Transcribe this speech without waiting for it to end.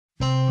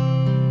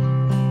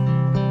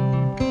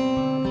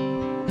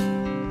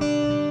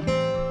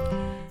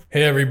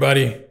Hey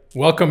everybody,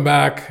 welcome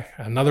back.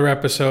 Another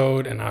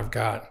episode, and I've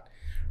got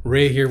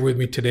Ray here with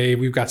me today.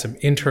 We've got some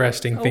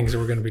interesting things that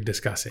we're going to be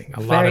discussing.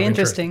 Very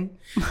interesting.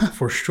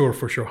 For sure,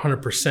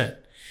 100%.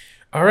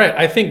 All right,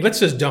 I think let's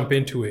just jump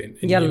into it.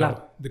 And,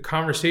 the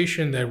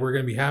conversation that we're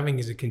going to be having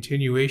is a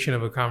continuation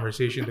of a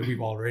conversation that we've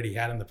already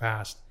had in the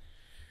past.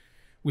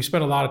 We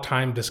spent a lot of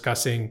time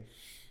discussing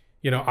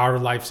our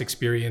life's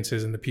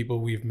experiences and the people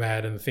we've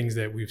met and the things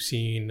that we've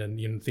seen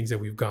and things that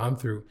we've gone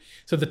through.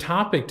 So the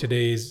topic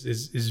today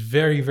is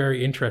very,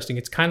 very interesting.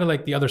 It's kind of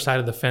like the other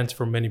side of the fence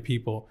for many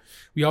people.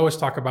 We always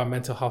talk about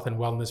mental health and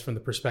wellness from the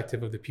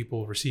perspective of the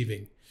people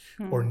receiving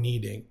or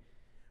needing.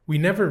 We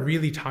never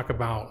really talk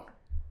about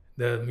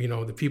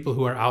the people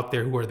who are out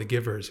there, who are the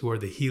givers, who are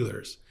the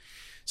healers.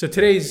 So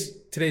today's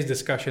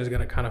discussion is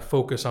going to kind of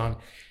focus on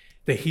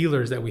the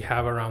healers that we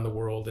have around the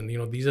world. And,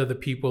 these are the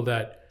people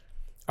that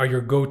are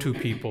your go-to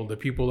people. The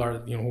people are,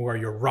 who are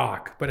your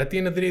rock. But at the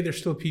end of the day, they're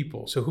still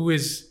people. So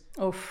who's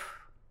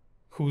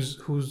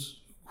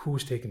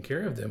taking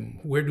care of them?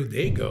 Where do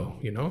they go?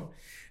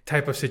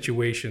 Type of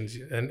situations.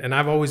 And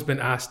I've always been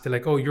asked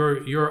like, oh,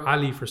 you're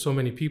Ali for so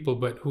many people,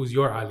 but who's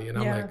your Ali? And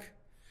I'm like,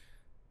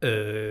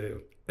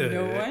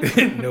 no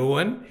one. No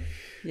one.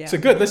 Yeah. So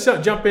good. Let's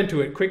jump into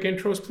it. Quick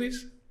intros,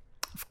 please.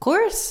 Of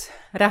course.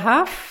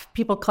 Rahaf,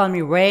 people call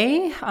me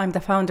Ray. I'm the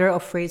founder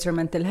of Razor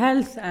Mental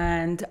Health,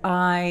 and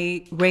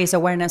I raise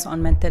awareness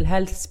on mental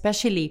health,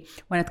 especially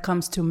when it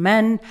comes to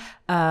men.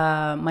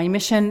 My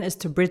mission is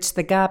to bridge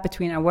the gap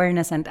between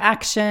awareness and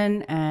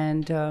action,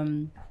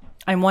 and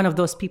I'm one of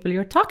those people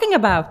you're talking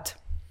about.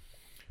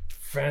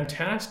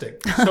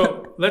 Fantastic.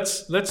 So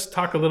let's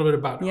talk a little bit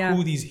about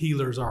who these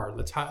healers are.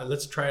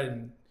 Let's try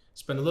and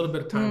spend a little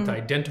bit of time to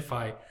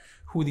identify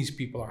who these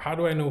people are. How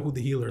do I know who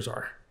the healers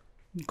are?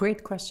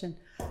 Great question.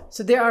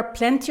 So there are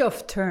plenty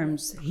of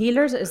terms.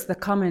 Healers is the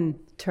common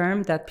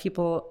term that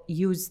people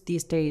use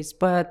these days,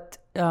 but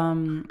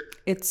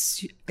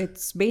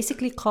it's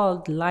basically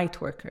called light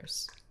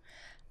workers.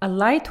 A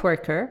light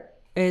worker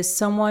is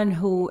someone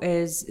who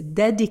is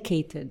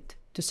dedicated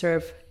to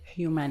serve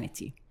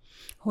humanity,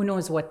 who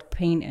knows what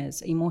pain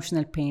is,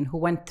 emotional pain, who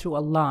went through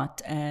a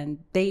lot, and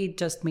they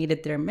just made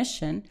it their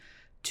mission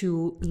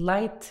to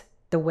light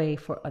the way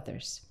for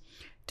others,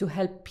 to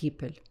help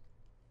people.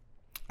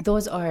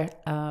 Those are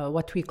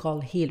what we call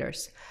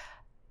healers.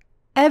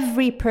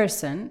 Every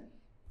person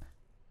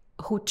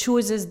who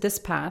chooses this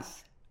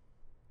path,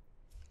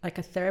 like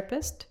a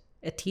therapist,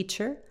 a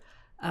teacher,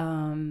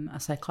 a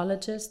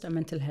psychologist, a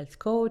mental health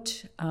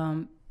coach,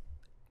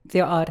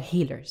 they are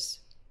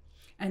healers.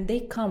 And they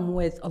come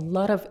with a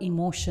lot of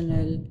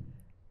emotional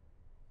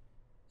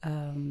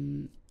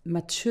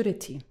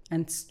maturity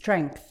and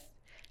strength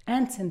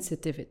and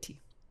sensitivity.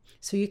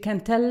 So you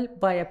can tell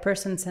by a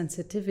person's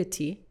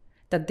sensitivity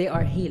that they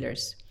are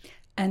healers.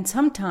 And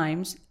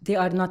sometimes they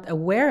are not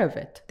aware of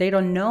it. They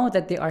don't know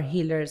that they are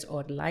healers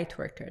or light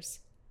workers.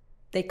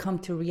 They come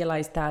to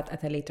realize that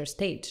at a later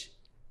stage.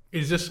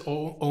 Is this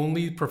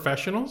only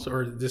professionals,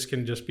 or this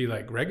can just be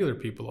like regular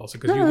people also?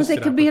 No, they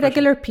could be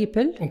regular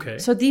people. Okay.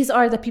 So these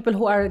are the people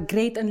who are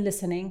great in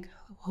listening,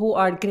 who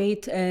are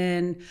great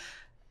in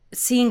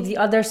seeing the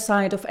other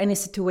side of any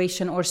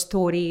situation or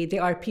story. They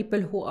are people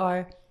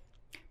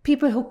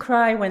who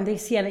cry when they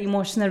see an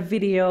emotional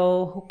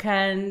video, who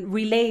can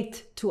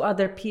relate to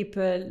other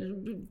people.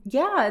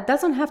 Yeah, it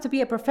doesn't have to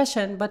be a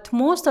profession, but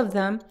most of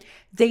them,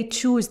 they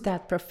choose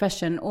that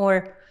profession,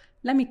 or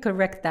let me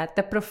correct that.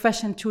 The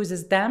profession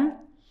chooses them.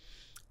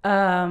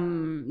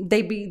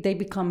 They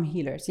become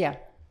healers. Yeah.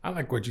 I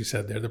like what you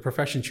said there. The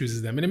profession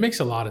chooses them, and it makes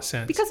a lot of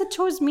sense. Because it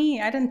chose me.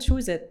 I didn't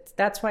choose it.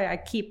 That's why I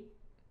keep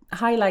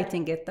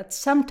highlighting it, that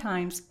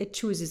sometimes it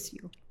chooses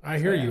you. I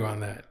hear you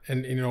on that.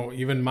 And,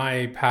 even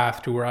my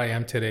path to where I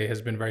am today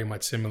has been very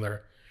much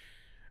similar.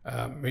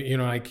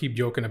 I keep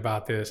joking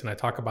about this and I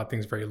talk about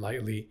things very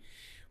lightly.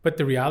 But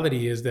the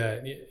reality is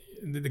that,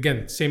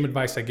 again, same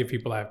advice I give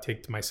people, I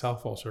take to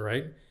myself also,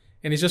 right?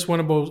 And it's just one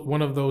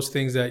of those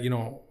things that,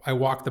 I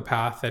walk the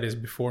path that is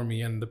before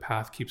me, and the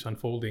path keeps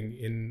unfolding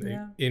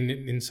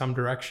in some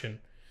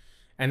direction.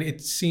 And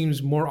it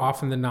seems more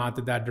often than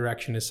not that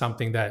direction is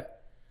something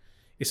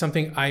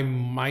I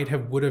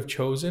would have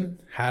chosen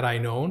had I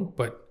known,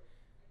 but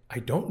I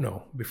don't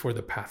know before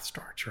the path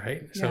starts,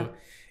 right? Yeah. So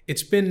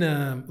it's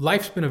been,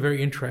 life's been a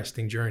very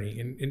interesting journey,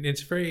 and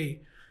it's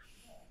very,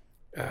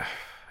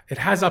 it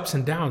has ups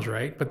and downs,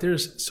 right? But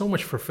there's so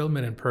much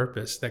fulfillment and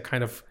purpose that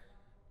kind of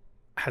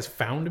has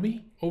found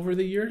me over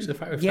the years, if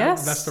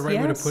that's the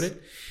right way to put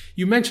it.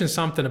 You mentioned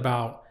something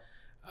about,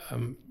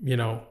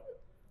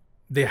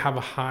 they have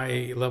a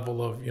high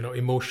level of,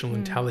 emotional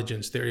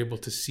intelligence. They're able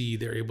to see,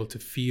 they're able to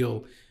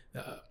feel,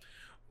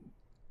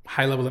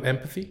 high level of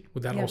empathy.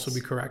 Would that also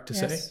be correct to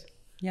say?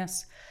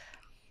 Yes.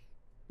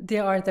 They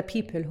are the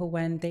people who,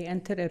 when they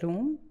enter a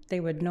room, they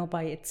would know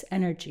by its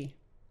energy.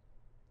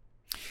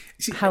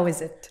 See, how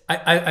is it?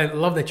 I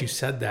love that you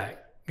said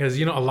that. Because,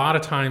 you know, a lot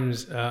of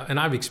times, and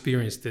I've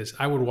experienced this,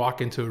 I would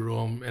walk into a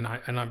room and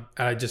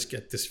I just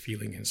get this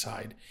feeling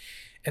inside.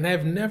 And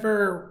I've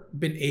never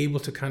been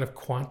able to kind of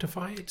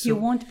quantify it. So you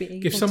won't be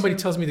able to. if somebody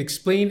tells me to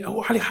explain,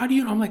 oh, how do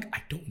you know? I'm like,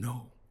 I don't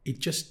know.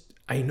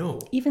 I know.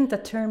 Even the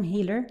term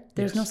healer,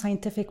 there's Yes. no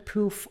scientific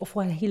proof of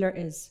what a healer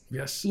is.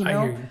 Yes, You I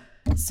know? hear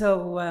you. So,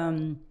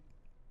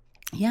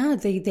 yeah,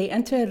 they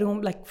enter a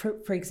room, like,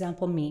 for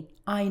example, me.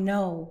 I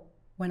know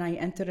when I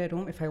enter a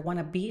room if I want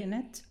to be in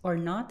it or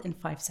not in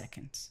 5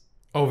 seconds.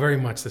 Oh, very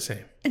much the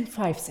same. In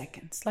 5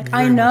 seconds. Like,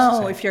 Very I much the know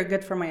same. if you're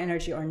good for my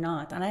energy or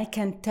not. And I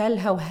can tell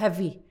how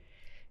heavy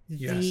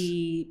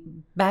the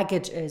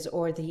baggage is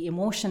or the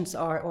emotions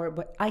are,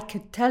 but I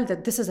could tell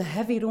that this is a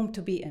heavy room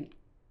to be in.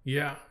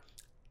 Yeah.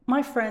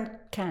 My friend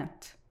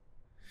can't.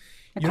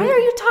 Like, You what know-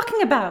 are you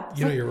talking about?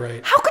 You know, Like, you're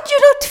right. how could you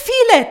not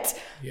feel it?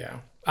 Yeah.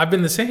 I've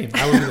been the same.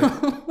 I would be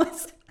like,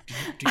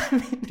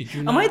 did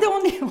you not? Am I the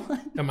only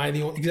one? Am I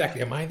the only?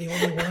 Exactly. Am I the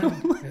only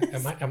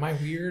one? Am I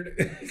weird?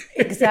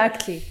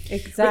 Exactly.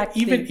 But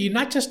even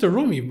not just a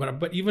room, even,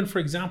 but even for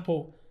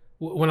example,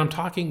 when I'm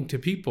talking to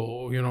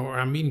people, you know, or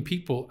I'm meeting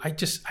people, I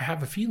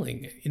have a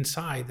feeling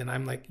inside, and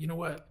I'm like, you know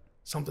what?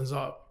 Something's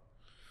up.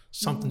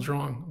 Something's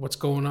wrong. What's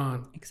going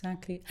on?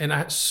 Exactly.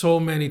 And so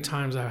many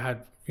times I've had,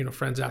 you know,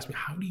 friends ask me,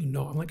 how do you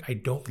know? I'm like, I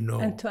don't know.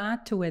 And to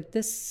add to it,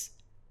 this,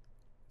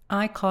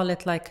 I call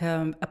it like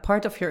a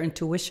part of your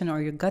intuition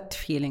or your gut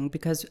feeling,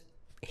 because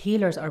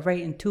healers are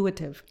very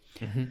intuitive.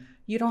 Mm-hmm.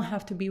 You don't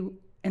have to be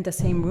in the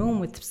same room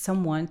with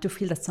someone to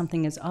feel that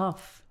something is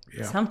off.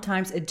 Yeah.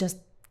 Sometimes it just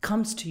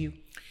comes to you.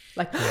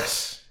 Like,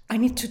 Yes. I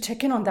need to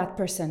check in on that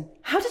person.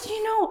 How did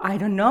you know? I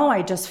don't know.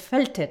 I just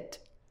felt it.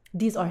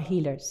 These are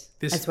healers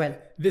as well.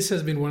 This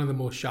has been one of the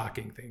most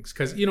shocking things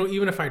because, you know,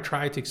 even if I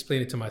try to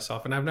explain it to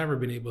myself, and I've never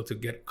been able to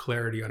get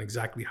clarity on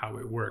exactly how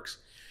it works.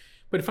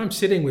 But if I'm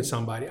sitting with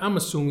somebody, I'm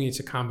assuming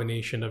it's a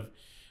combination of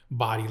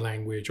body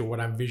language or what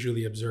I'm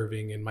visually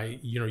observing and my,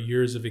 you know,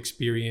 years of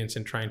experience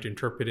and trying to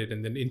interpret it.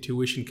 And then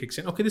intuition kicks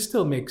in. Okay, this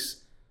still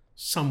makes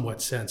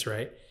somewhat sense,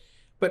 right?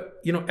 But,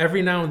 you know,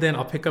 every now and then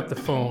I'll pick up the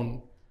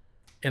phone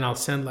and I'll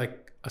send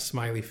like a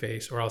smiley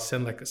face or I'll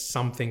send like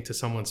something to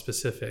someone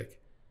specific.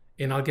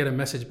 And I'll get a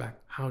message back.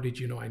 How did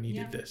you know I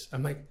needed this?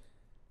 I'm like,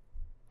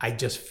 I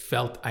just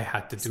felt I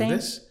had to do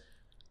this.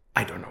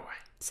 I don't know why.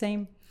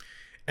 Same.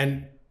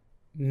 And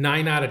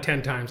 9 out of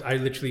 10 times, I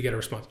literally get a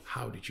response.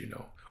 How did you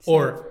know?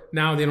 Or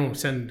now they don't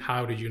send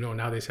how did you know?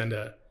 Now they send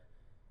a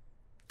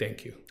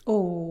thank you.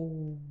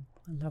 Oh,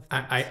 I love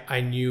that.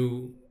 I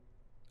knew.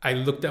 I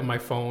looked at my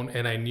phone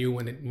and I knew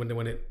when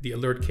the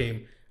alert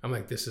came. I'm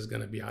like, this is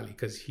gonna be Ali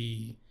because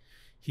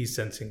he's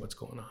sensing what's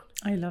going on.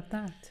 I love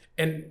that.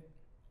 And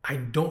I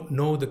don't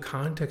know the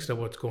context of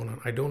what's going on.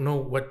 I don't know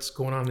what's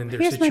going on in their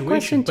Here's my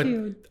situation,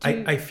 question but to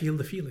you. I feel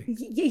the feeling.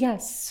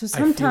 Yes. So feel the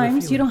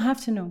sometimes you feeling. don't have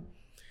to know.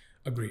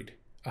 Agreed.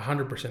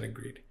 100%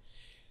 agreed.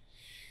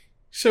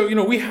 So, you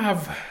know, we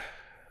have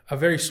a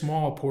very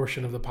small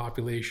portion of the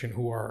population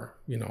who are,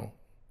 you know,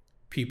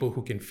 people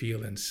who can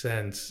feel and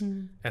sense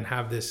and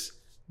have this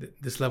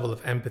level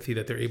of empathy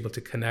that they're able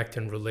to connect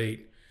and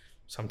relate,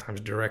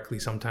 sometimes directly,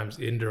 sometimes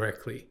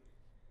indirectly.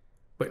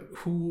 But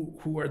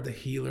who are the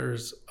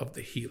healers of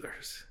the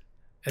healers?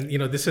 And, you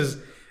know, this is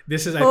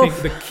I think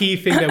the key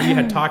thing that we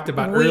had talked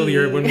about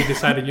earlier when we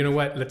decided, you know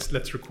what,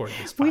 let's record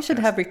this podcast. We should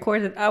have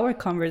recorded our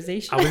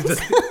conversation.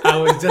 I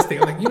was just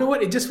thinking, like, you know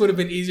what, it just would have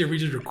been easier if we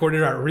just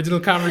recorded our original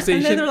conversation.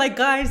 And then they're like,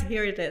 guys,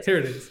 here it is. Here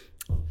it is.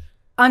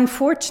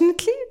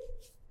 Unfortunately,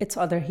 it's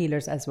other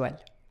healers as well.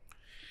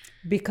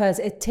 Because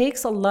it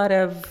takes a lot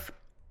of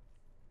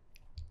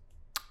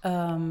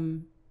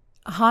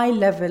high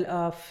level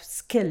of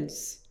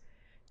skills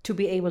to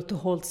be able to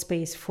hold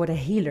space for a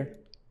healer.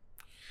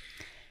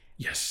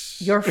 Yes.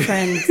 Your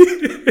friends,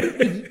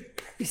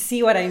 you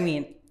see what I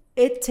mean?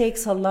 It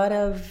takes a lot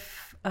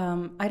of,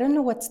 I don't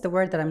know what's the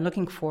word that I'm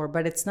looking for,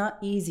 but it's not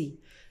easy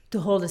to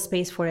hold a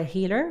space for a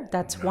healer.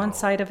 That's one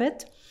side of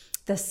it.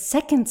 The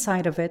second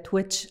side of it,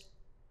 which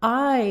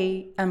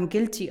I am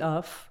guilty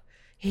of,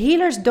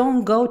 healers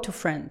don't go to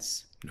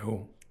friends.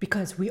 No.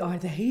 Because we are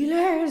the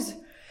healers.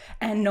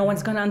 And no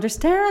one's going to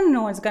understand.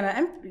 No one's going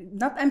to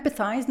not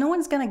empathize. No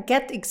one's going to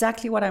get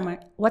exactly what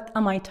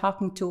am I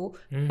talking to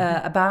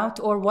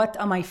about, or what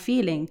am I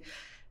feeling.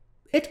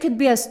 It could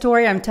be a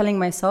story I'm telling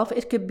myself.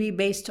 It could be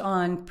based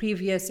on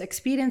previous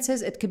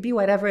experiences. It could be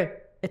whatever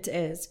it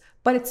is.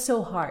 But it's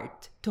so hard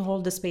to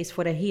hold the space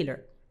for a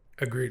healer.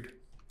 Agreed.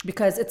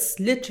 Because it's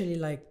literally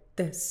like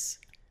this.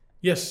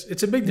 Yes,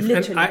 it's a big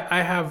difference. Literally.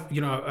 I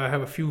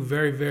have a few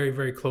very, very,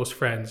 very close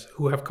friends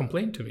who have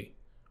complained to me.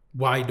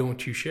 Why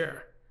don't you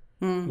share?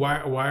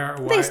 Why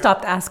They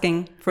stopped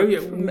asking for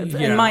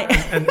in my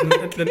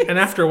and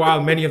after a while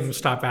many of them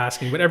stop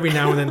asking, but every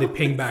now and then they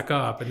ping back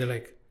up and they're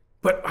like,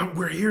 but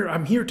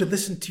I'm here to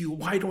listen to you,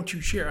 why don't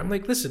you share? I'm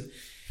like, listen,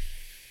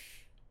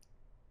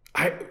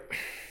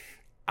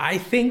 I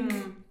think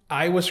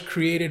I was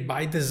created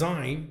by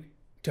design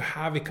to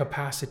have a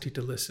capacity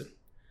to listen,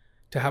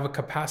 to have a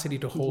capacity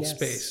to hold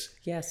space.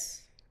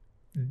 Yes.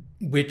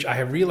 Which I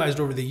have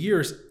realized over the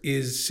years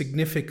is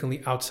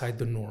significantly outside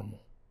the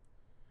normal.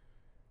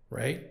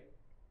 right?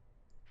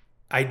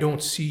 I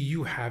don't see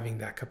you having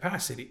that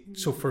capacity.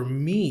 So for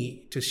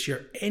me to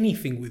share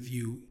anything with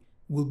you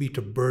will be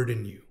to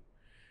burden you.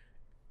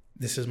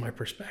 This is my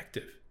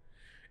perspective.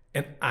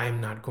 And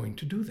I'm not going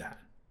to do that.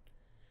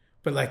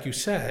 But like you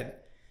said,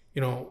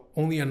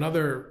 only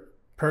another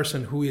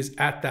person who is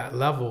at that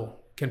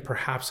level can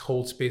perhaps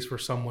hold space for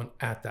someone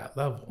at that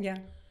level. Yeah.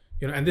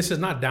 And this is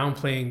not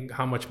downplaying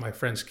how much my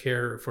friends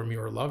care for me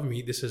or love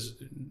me. This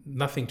is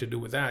nothing to do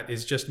with that.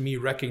 It's just me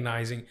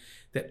recognizing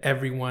that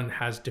everyone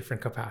has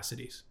different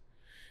capacities,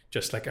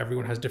 just like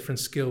everyone has different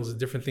skills,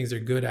 different things they're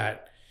good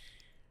at.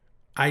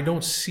 I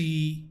don't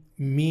see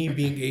me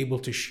being able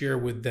to share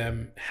with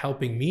them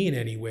helping me in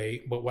any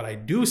way, but what I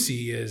do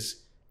see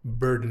is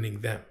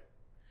burdening them,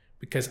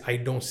 because I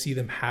don't see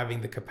them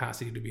having the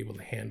capacity to be able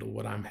to handle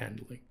what I'm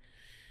handling.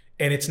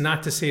 And it's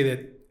not to say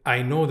that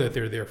I know that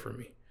they're there for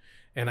me,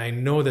 and I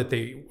know that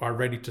they are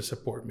ready to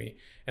support me.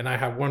 And I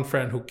have one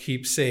friend who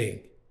keeps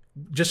saying,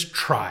 just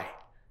try.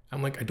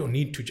 I'm like, I don't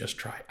need to just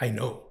try. I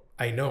know,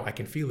 I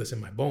can feel this in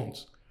my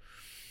bones.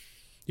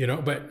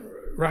 But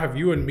Rahav,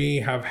 you and me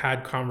have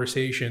had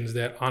conversations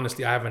that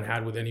honestly I haven't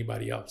had with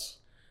anybody else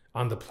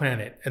on the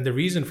planet. And the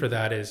reason for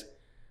that is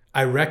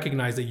I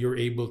recognize that you're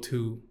able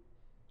to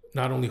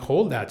not only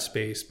hold that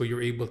space, but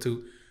you're able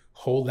to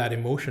hold that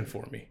emotion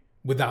for me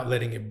without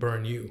letting it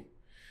burn you.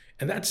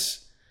 And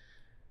that's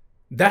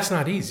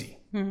not easy.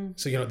 Mm-hmm.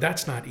 So,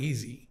 that's not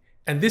easy.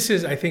 And this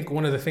is, I think,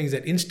 one of the things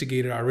that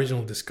instigated our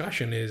original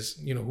discussion is,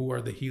 who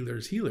are the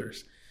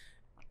healers?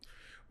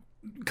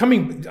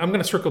 I'm going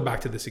to circle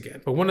back to this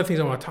again, but one of the things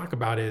I want to talk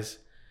about is,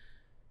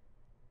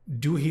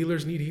 do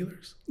healers need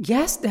healers?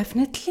 Yes,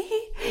 definitely.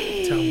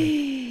 Tell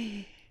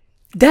me.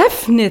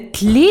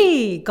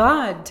 Definitely.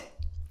 God.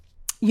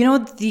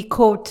 The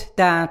quote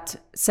that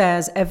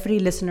says, every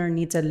listener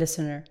needs a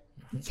listener.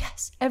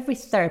 Yes, every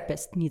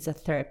therapist needs a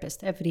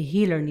therapist. Every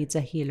healer needs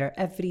a healer.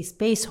 Every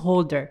space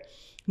holder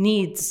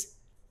needs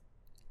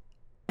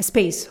a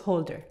space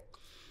holder.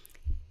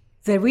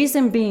 The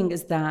reason being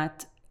is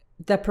that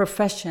the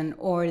profession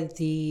or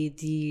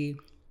the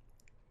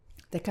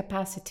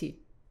capacity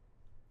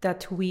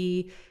that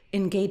we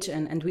engage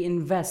in and we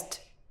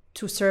invest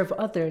to serve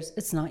others,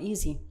 it's not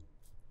easy.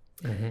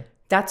 Mm-hmm.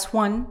 That's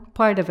one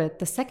part of it.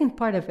 The second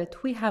part of it,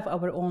 we have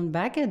our own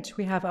baggage,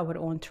 we have our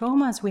own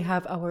traumas, we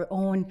have our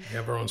own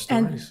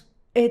stories.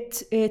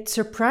 And it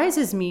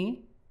surprises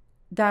me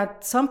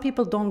that some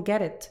people don't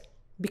get it,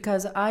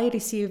 because I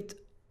received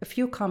a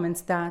few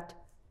comments that,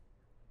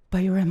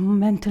 but you're a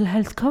mental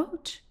health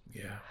coach.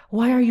 Yeah.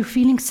 Why are you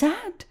feeling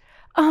sad?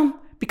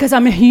 Because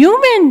I'm a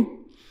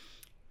human.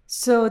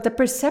 So the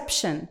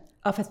perception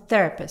of a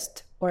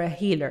therapist or a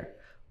healer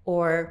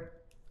or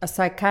a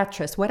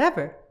psychiatrist,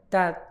 whatever,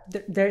 that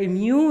they're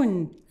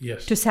immune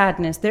to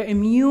sadness, they're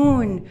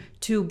immune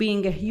to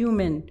being a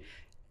human.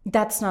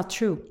 That's not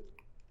true.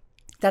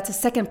 That's the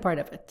second part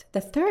of it.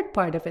 The third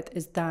part of it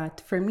is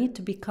that for me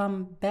to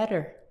become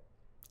better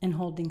in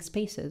holding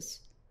spaces,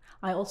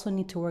 I also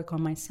need to work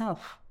on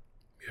myself.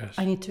 Yes.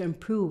 I need to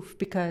improve,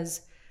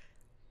 because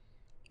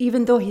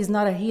even though he's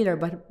not a healer,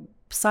 but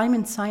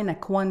Simon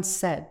Sinek once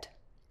said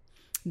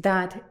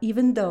that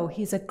even though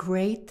he's a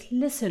great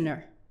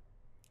listener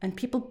and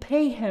people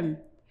pay him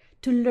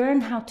to learn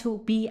how to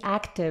be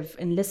active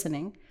in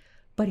listening,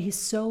 but he's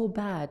so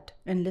bad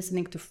in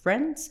listening to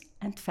friends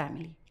and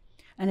family.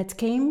 And it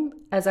came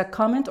as a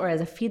comment or as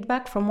a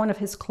feedback from one of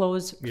his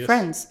close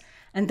friends.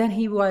 And then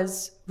he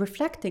was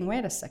reflecting,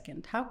 wait a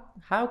second,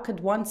 how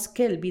could one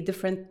skill be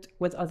different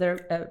with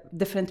other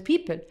different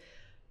people?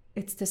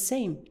 It's the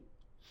same.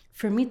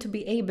 For me to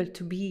be able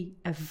to be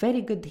a very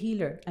good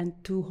healer and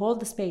to hold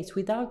the space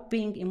without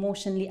being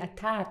emotionally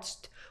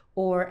attached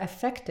or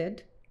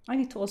affected, I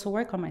need to also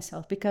work on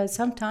myself, because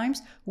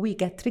sometimes we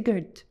get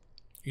triggered.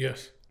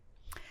 Yes.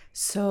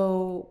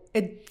 So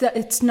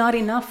it's not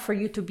enough for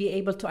you to be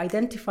able to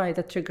identify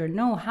the trigger.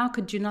 No, how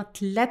could you not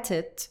let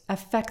it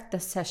affect the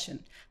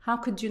session? How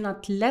could you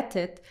not let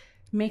it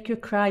make you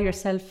cry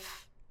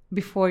yourself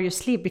before you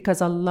sleep?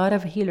 Because a lot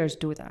of healers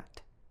do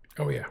that.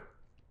 Oh, yeah.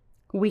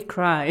 We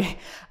cry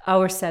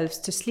ourselves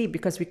to sleep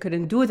because we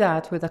couldn't do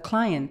that with a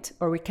client,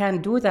 or we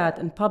can't do that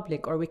in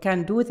public, or we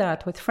can't do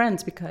that with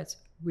friends because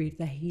we're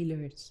the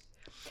healers.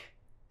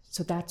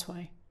 So that's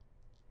why.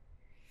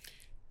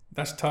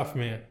 That's tough,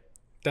 man.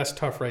 That's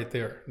tough right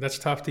there. That's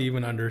tough to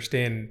even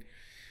understand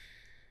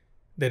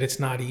that it's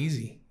not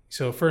easy.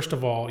 So first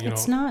of all,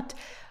 it's not.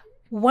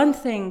 One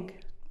thing,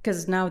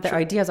 because now the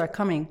ideas are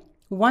coming,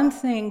 one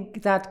thing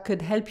that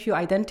could help you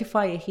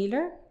identify a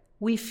healer,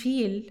 we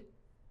feel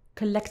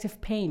collective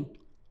pain.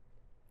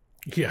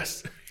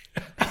 Yes.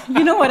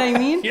 You know what I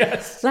mean?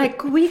 Yes.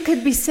 Like we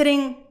could be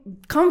sitting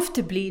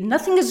comfortably,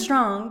 nothing is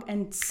wrong,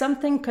 and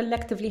something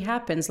collectively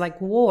happens, like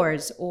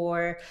wars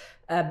or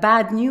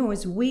bad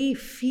news. We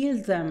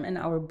feel them in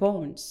our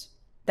bones.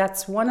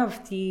 That's one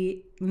of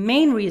the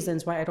main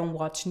reasons why I don't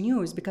watch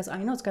news, because I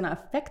know it's going to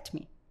affect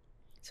me.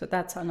 So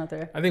that's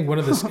another. I think one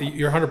of the,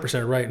 you're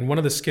 100% right. And one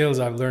of the skills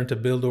I've learned to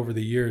build over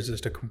the years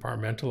is to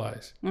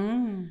compartmentalize.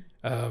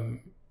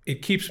 it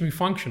keeps me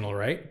functional,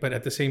 right? But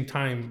at the same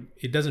time,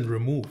 it doesn't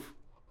remove.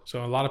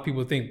 So a lot of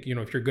people think,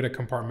 if you're good at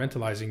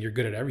compartmentalizing, you're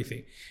good at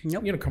everything.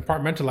 Nope.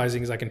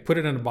 Compartmentalizing is I can put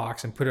it in a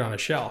box and put it on a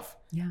shelf.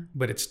 Yeah.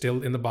 But it's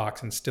still in the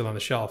box and still on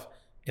the shelf,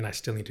 and I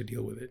still need to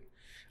deal with it.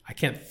 I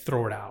can't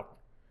throw it out.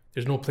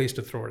 There's no place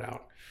to throw it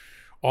out.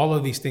 All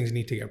of these things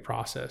need to get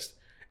processed.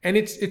 And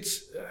it's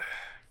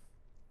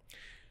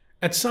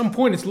at some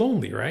point it's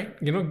lonely, right?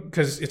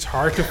 Because it's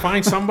hard to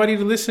find somebody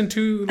to listen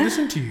to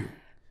you.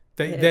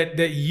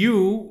 That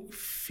you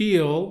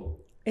feel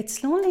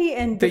it's lonely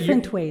in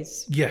different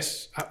ways.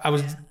 Yes. I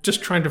was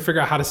just trying to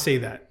figure out how to say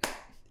that.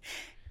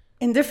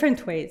 In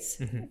different ways.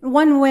 Mm-hmm.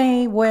 One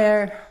way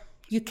where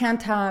you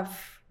can't have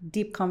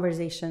deep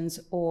conversations,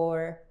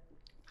 or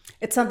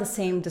it's not the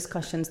same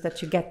discussions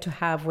that you get to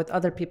have with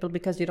other people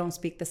because you don't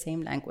speak the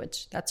same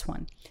language. That's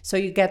one. So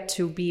you get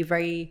to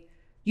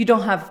you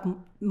don't have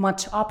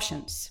much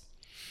options.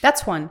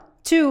 That's one.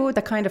 Two,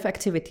 the kind of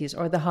activities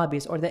or the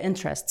hobbies or the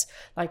interests.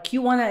 Like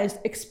you want to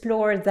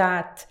explore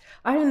that,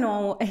 I don't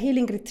know, a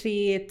healing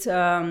retreat.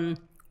 You're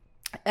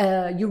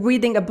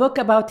reading a book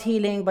about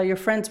healing, but your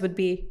friends would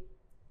be,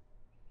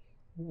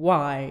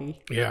 why?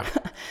 Yeah.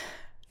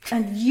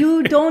 And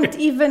you don't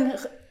even,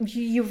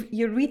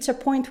 you reach a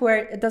point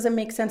where it doesn't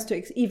make sense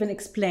to even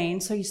explain.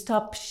 So you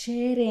stop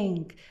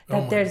sharing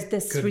that there's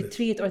this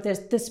retreat or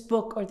there's this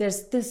book or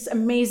there's this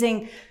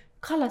amazing,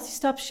 you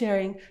stop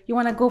sharing. You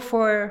want to go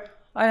for,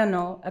 I don't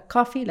know, a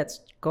coffee, let's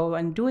go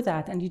and do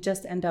that. And you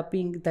just end up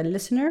being the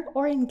listener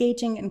or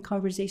engaging in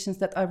conversations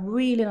that are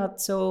really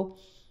not so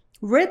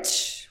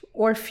rich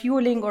or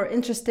fueling or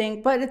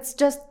interesting, but it's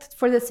just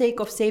for the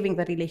sake of saving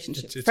the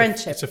relationship,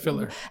 friendship. It's a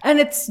filler. And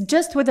it's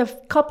just with a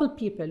couple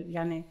people,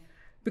 yani,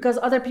 because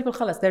other people,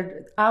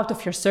 they're out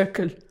of your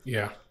circle.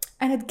 Yeah.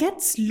 And it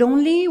gets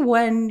lonely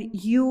when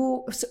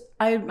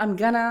I'm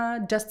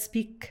gonna just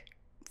speak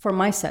for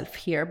myself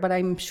here, but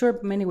I'm sure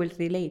many will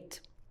relate.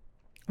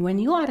 When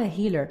you are a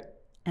healer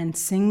and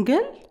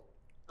single,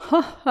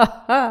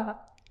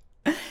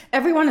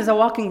 everyone is a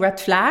walking red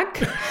flag.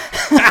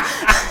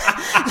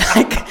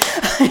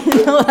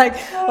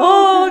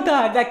 Oh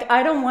God,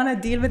 I don't want to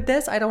deal with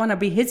this. I don't want to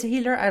be his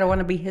healer. I don't want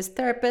to be his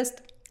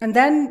therapist. And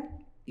then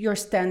your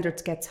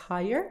standards gets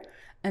higher,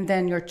 and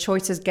then your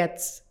choices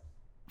gets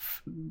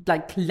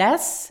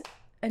less,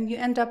 and you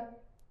end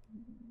up,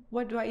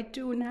 what do I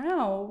do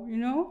now?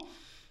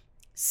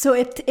 So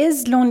it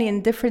is lonely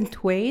in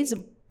different ways,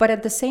 but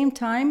at the same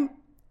time,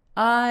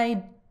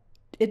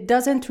 it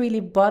doesn't really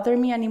bother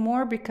me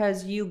anymore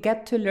because you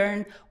get to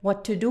learn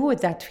what to do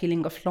with that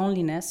feeling of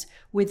loneliness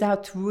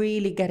without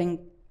really getting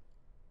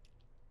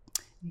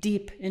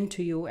deep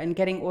into you and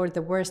getting all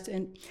the worst.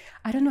 And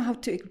I don't know how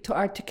to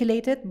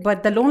articulate it,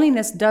 but the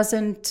loneliness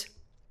doesn't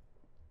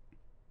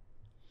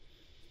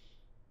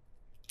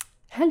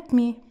help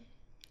me.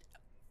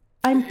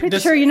 I'm pretty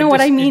sure you know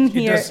what I mean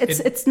here.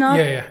 It's not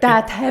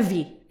that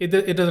heavy.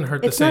 It doesn't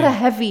hurt the same. It's not a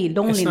heavy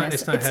loneliness.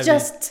 It's not heavy.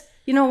 Just,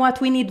 you know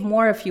what? We need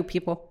more of you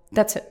people.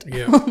 That's it.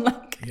 Yeah.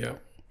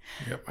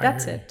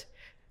 That's it.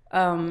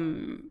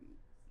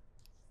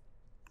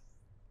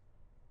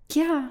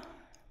 Yeah.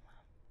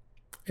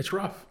 It's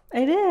rough.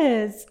 It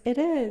is.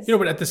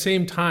 But at the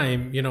same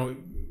time,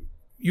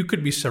 you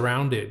could be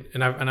surrounded,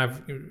 and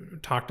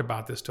I've talked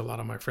about this to a lot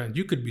of my friends.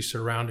 You could be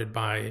surrounded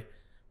by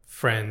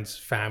friends,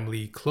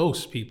 family,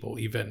 close people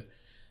even,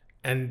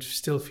 and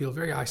still feel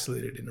very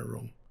isolated in a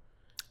room.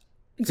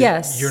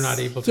 Yes. You're not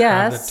able to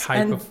have the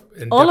type of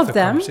in-depth all of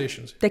them,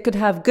 conversations. They could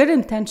have good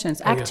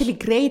intentions,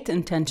 great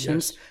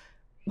intentions,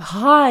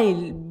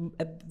 high,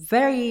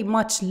 very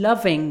much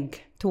loving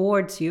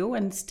towards you,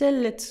 and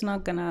still it's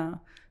not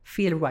gonna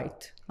feel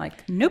right.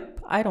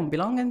 Nope, I don't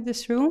belong in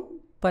this room,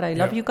 but I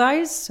love you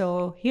guys,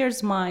 so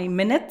here's my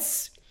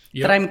minutes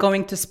that I'm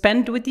going to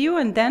spend with you,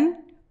 and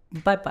then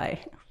bye-bye.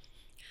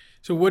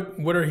 So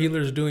what are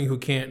healers doing who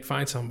can't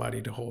find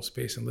somebody to hold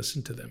space and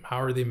listen to them?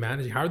 How are they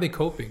managing? How are they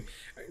coping?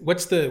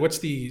 What's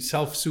the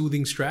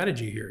self-soothing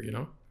strategy here,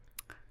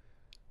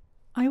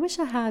 I wish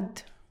I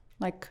had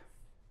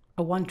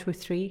a 1, 2,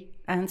 3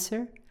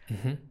 answer.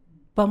 Mm-hmm.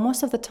 But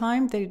most of the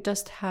time they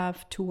just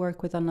have to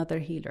work with another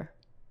healer.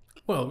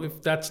 Well,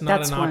 if that's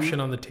not an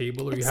option on the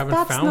table, or you haven't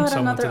found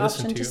someone to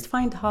listen to, just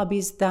find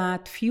hobbies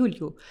that fuel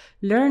you.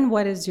 Learn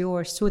what is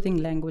your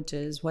soothing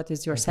languages, what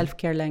is your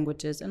self-care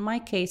languages. In my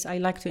case, I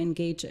like to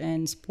engage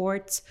in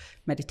sports,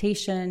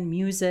 meditation,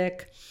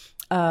 music,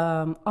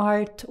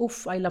 art.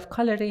 I love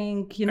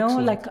coloring,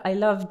 Excellent. I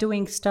love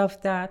doing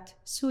stuff that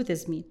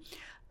soothes me.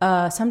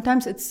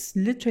 Sometimes it's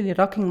literally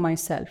rocking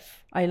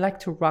myself. I like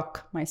to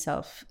rock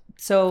myself.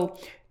 So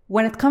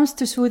when it comes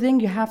to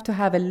soothing, you have to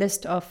have a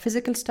list of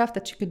physical stuff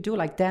that you could do,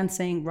 like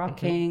dancing,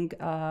 rocking,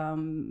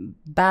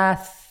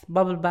 bath,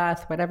 bubble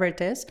bath, whatever it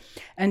is,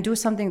 and do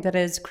something that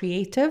is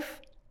creative,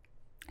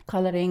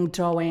 coloring,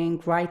 drawing,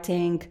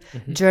 writing,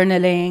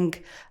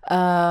 journaling,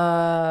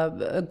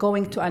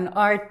 going to an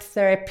art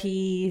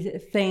therapy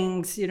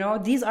things,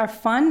 These are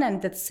fun,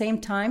 and at the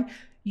same time,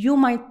 you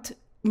might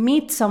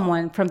meet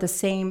someone from the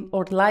same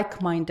or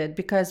like-minded,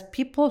 because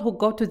people who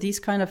go to these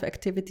kind of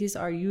activities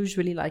are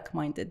usually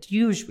like-minded,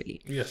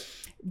 usually. Yes.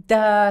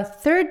 The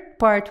third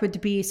part would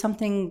be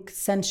something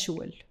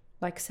sensual,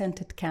 like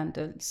scented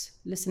candles,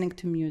 listening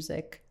to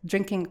music,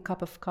 drinking a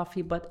cup of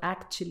coffee, but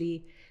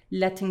actually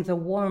letting the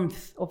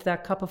warmth of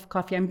that cup of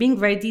coffee. I'm being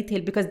very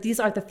detailed because these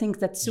are the things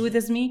that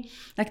soothes me.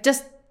 Like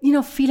just,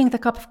 feeling the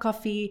cup of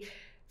coffee,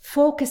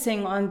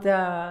 focusing on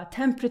the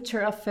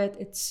temperature of it,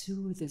 it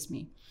soothes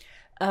me.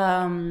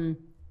 And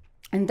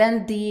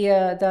then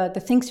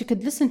the things you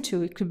could listen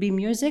to, it could be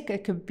music,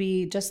 it could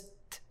be just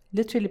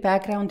literally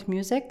background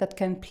music that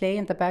can play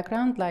in the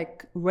background,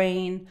 like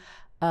rain,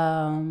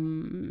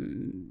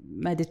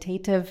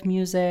 meditative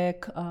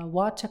music,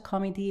 watch a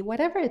comedy,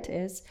 whatever it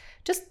is.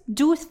 Just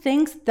do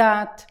things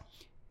that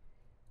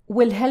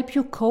will help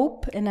you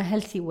cope in a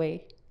healthy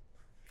way.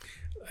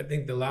 I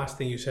think the last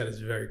thing you said is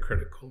very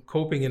critical.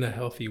 Coping in a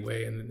healthy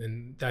way,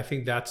 and I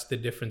think that's the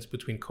difference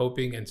between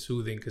coping and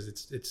soothing, because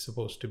it's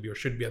supposed to be, or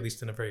should be, at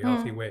least in a very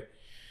healthy way.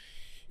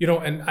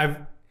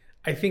 And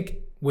I think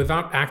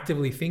without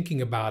actively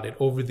thinking about it,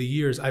 over the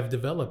years, I've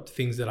developed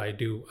things that I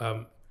do.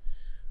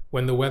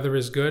 When the weather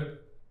is good,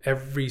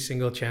 every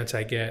single chance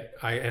I get,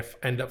 I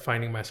end up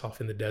finding myself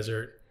in the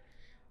desert.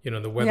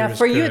 The weather is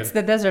for good. you, it's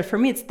the desert. For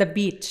me, it's the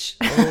beach.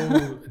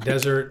 Oh,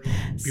 desert,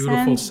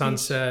 beautiful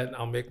sunset. Beach.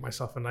 I'll make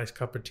myself a nice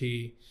cup of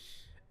tea.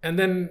 And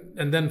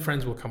then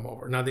friends will come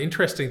over. Now, the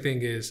interesting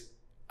thing is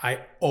I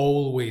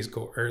always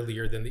go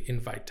earlier than the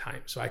invite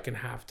time, so I can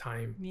have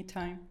time. Me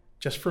time.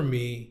 Just for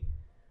me,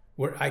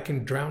 where I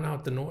can drown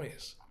out the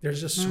noise. There's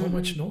just so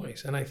much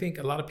noise. And I think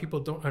a lot of people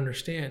don't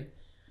understand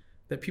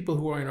that people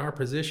who are in our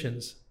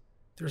positions,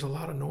 there's a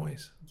lot of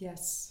noise.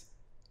 Yes.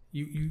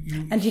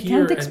 And you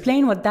can't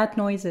explain what that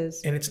noise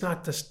is. And it's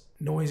not just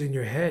noise in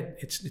your head.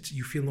 It's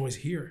you feel noise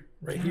here,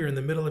 here in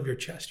the middle of your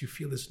chest. You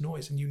feel this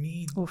noise, and you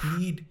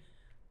need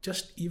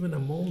just even a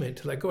moment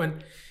to let go.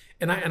 And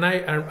I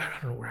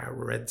don't know where I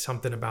read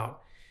something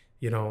about,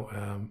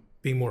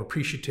 being more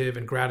appreciative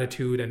and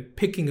gratitude and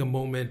picking a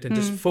moment and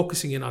just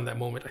focusing in on that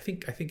moment. I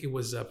think it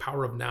was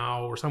Power of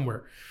Now or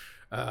somewhere.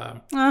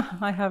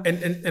 I have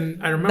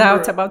and I remember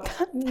doubts about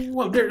that.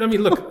 Well,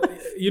 look,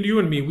 you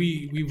and me,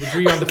 we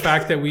agree on the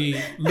fact that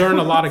we learn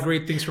a lot of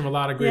great things from a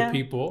lot of great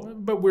people,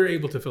 but we're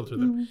able to filter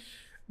them.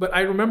 But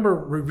I remember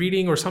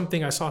reading or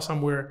something I saw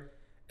somewhere,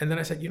 and then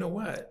I said, you know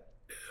what?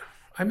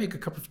 I make a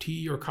cup of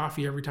tea or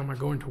coffee every time I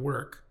go into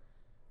work.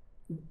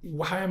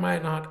 Why am I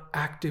not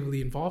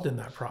actively involved in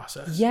that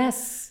process?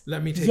 Yes.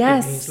 Let me take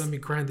the beans, let me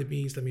grind the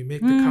beans, let me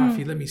make the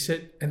coffee, let me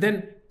sit, and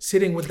then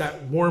sitting with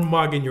that warm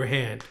mug in your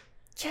hand.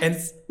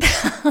 Yes.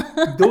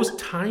 And those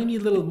tiny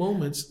little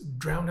moments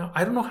drown out.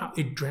 I don't know how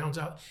it drowns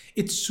out.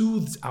 It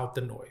soothes out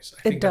the noise.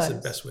 I think that's the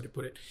best way to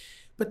put it.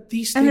 But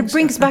these things, and it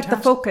brings back the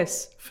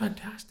focus.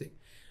 Fantastic.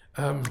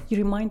 You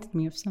reminded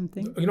me of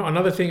something.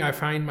 Another thing I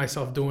find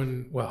myself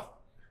doing,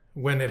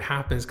 when it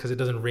happens, because it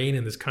doesn't rain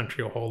in this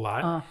country a whole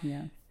lot,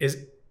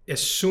 is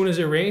as soon as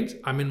it rains,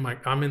 I'm in my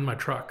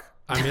truck.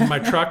 I'm in my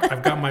truck.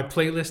 I've got my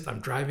playlist. I'm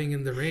driving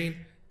in the rain.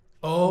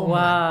 Oh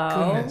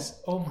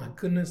my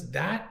goodness.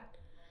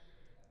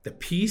 The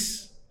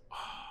peace.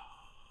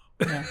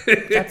 Yeah,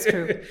 that's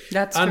true.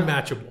 That's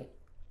unmatchable.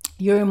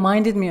 You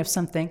reminded me of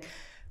something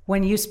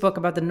when you spoke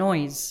about the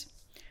noise.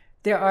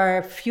 There are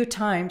a few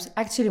times,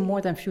 actually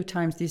more than a few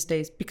times these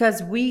days,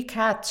 because we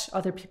catch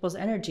other people's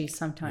energy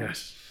sometimes.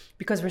 Yes.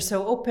 Because we're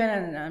so open,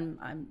 and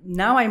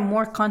I'm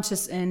more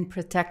conscious in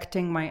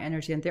protecting my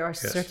energy, and there are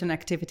certain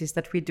activities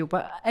that we do.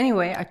 But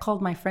anyway, I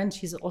called my friend.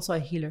 She's also a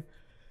healer.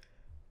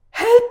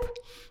 Help!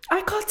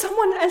 I caught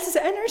someone else's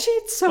energy.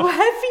 It's so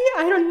heavy.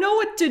 I don't know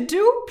what to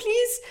do.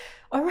 Please.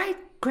 All right,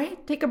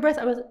 great. Take a breath.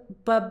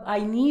 But I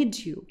need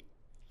you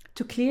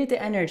to clear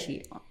the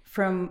energy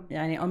from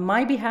on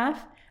my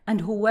behalf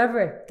and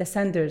whoever the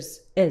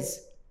senders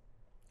is.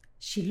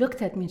 She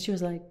looked at me and she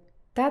was like,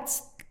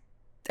 that's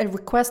a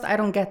request I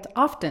don't get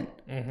often.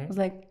 I was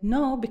like,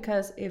 no,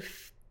 because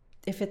if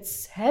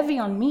it's heavy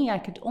on me, I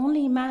could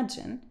only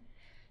imagine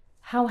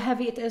how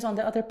heavy it is on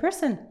the other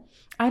person.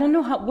 I don't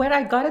know where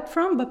I got it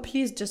from, but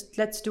please just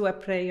let's do a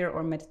prayer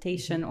or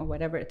meditation or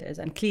whatever it is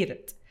and clear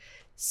it.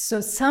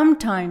 So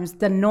sometimes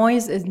the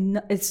noise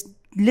it's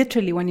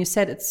literally, when you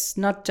said it's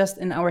not just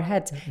in our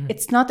heads,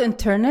 it's not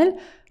internal.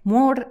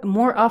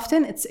 More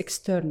often it's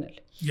external.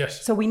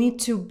 Yes. So we need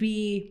to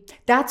be,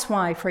 that's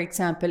why, for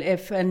example,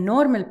 if a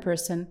normal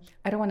person,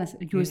 I don't want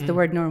to use the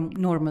word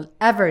normal,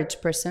 average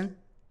person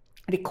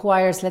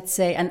requires, let's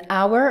say, an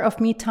hour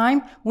of me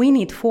time, we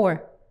need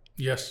 4.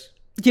 Yes.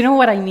 Do you know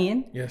what I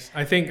mean? Yes.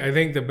 I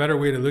think the better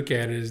way to look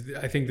at it is,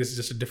 I think this is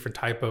just a different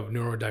type of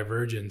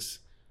neurodivergence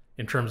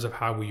in terms of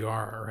how we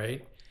are,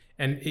 right?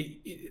 And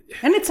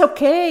it's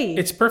okay.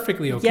 It's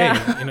perfectly okay.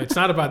 Yeah. It's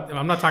not about,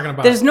 I'm not talking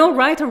about. There's no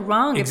right or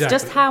wrong. Exactly.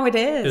 It's just how it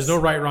is. There's no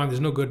right, wrong.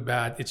 There's no good,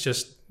 bad. It's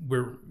just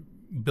we're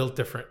built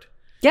different.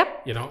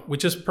 Yep.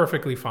 Which is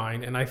perfectly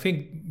fine. And I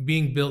think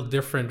being built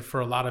different for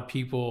a lot of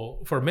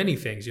people, for many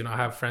things, I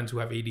have friends who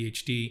have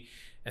ADHD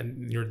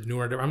and you're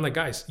newer. I'm like,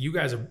 guys, you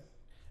guys are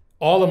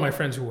all of my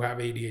friends who have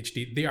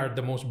ADHD, they are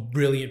the most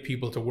brilliant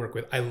people to work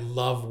with. I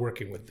love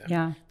working with them.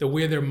 Yeah. The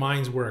way their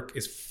minds work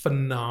is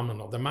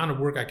phenomenal. The amount of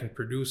work I can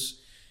produce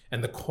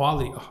and the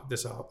quality, this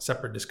is a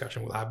separate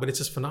discussion we'll have, but it's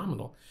just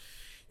phenomenal.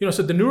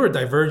 So the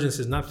neurodivergence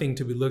is nothing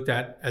to be looked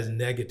at as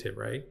negative,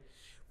 right?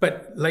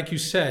 But like you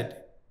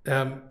said,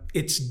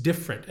 it's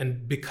different.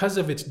 And because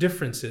of its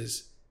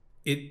differences,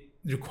 it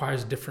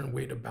requires a different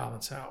way to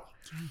balance out.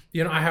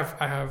 I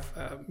have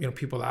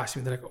people ask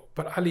me, they're like,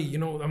 but Ali,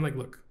 I'm like,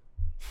 look,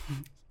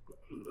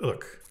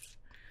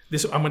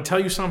 this, I'm going to tell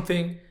you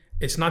something.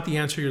 It's not the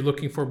answer you're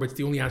looking for, but it's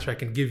the only answer I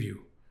can give you.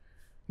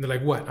 And they're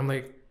like, what? I'm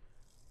like,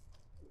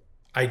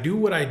 I do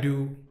what I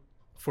do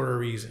for a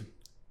reason.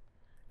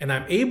 And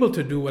I'm able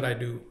to do what I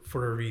do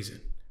for a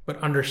reason. But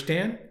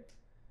understand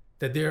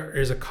that there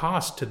is a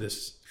cost to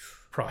this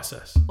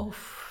process.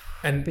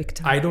 And big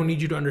time. I don't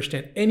need you to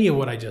understand any of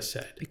what I just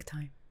said. Big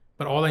time.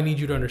 But all I need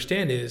you to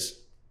understand is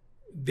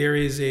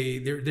there's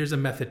a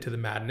method to the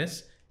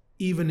madness.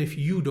 Even if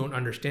you don't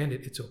understand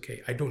it, it's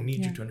okay. I don't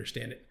need you to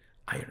understand it.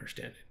 I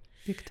understand it.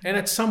 Big time. And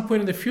at some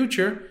point in the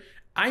future,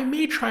 I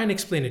may try and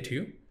explain it to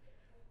you.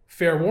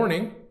 Fair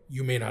warning,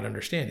 you may not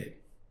understand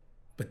it,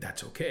 but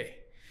that's okay.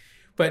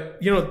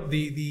 But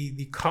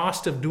the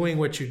cost of doing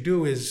what you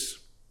do is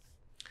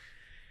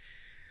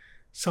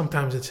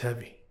sometimes it's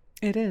heavy.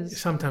 It is.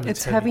 Sometimes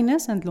it's heavy.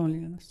 Heaviness and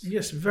loneliness.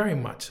 Yes, very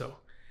much so.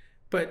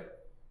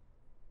 But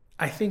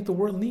I think the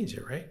world needs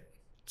it, right?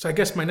 So I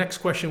guess my next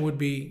question would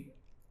be,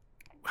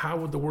 how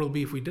would the world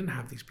be if we didn't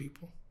have these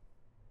people?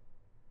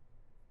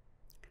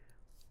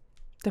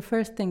 The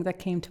first thing that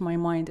came to my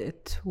mind,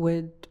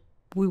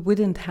 we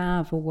wouldn't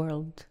have a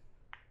world.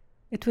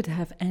 It would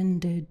have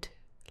ended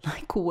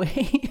like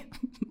way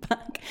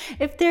back.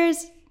 If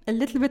there's a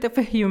little bit of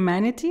a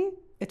humanity,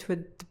 it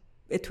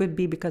would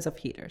be because of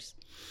healers.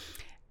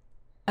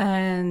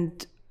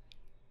 And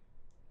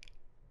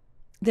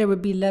there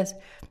would be less.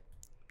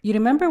 You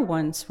remember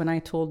once when I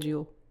told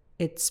you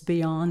it's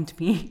beyond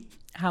me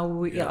how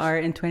we are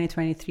in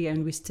 2023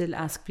 and we still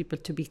ask people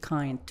to be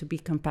kind, to be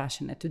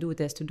compassionate, to do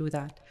this, to do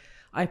that.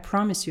 I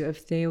promise you,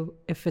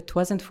 if it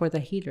wasn't for the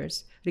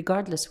healers,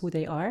 regardless who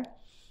they are,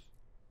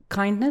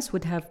 kindness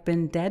would have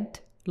been dead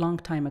long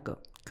time ago.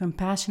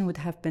 Compassion would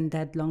have been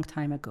dead long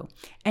time ago.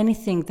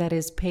 Anything that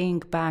is paying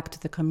back to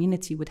the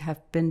community would have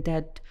been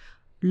dead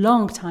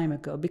long time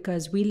ago,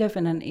 because we live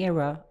in an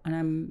era,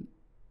 and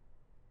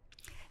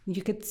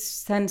you could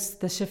sense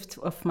the shift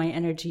of my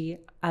energy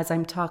as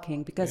I'm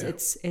talking, because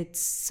it's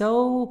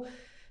so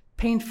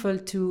painful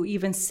to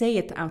even say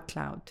it out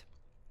loud,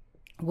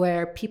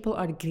 where people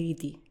are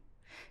greedy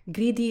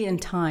in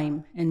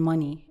time, in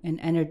money, in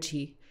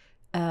energy,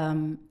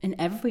 in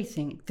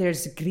everything.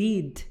 There's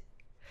greed.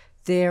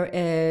 There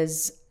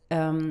is,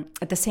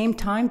 at the same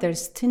time,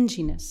 there's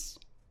stinginess.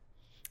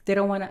 They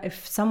don't want to,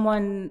 if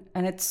someone,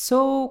 and it's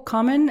so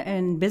common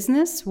in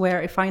business where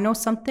if I know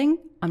something,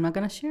 I'm not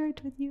going to share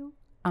it with you.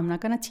 I'm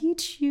not going to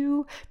teach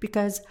you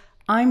because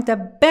I'm the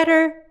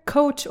better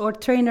coach or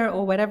trainer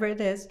or whatever it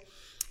is.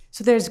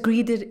 So there's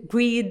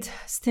greed,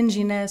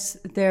 stinginess,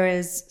 there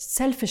is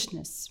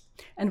selfishness.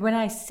 And when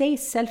I say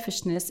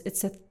selfishness,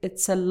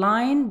 it's a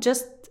line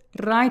just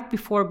right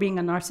before being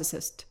a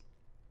narcissist.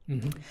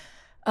 Mm-hmm.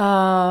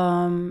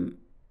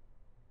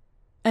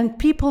 And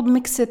people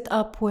mix it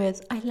up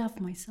with, I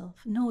love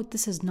myself. No,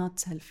 this is not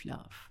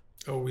self-love.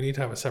 Oh, we need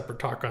to have a separate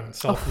talk on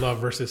self-love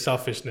versus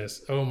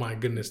selfishness. Oh my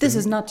goodness. This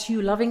is not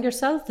you loving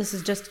yourself. This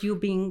is just you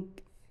being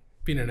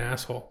an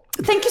asshole.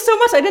 Thank you so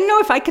much. I didn't know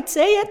if I could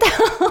say it.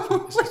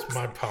 This is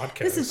my podcast.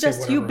 This is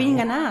just you being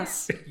an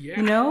ass. Yeah.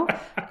 You know?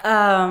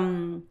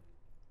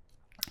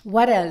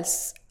 What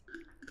else?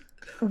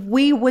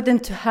 We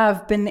wouldn't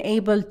have been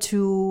able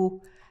to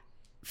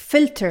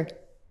filter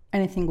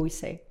anything we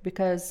say,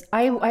 because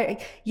I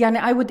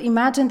would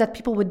imagine that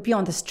people would be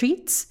on the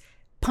streets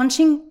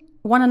punching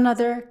one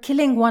another,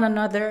 killing one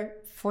another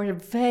for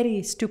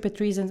very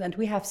stupid reasons. And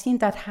we have seen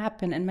that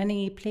happen in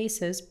many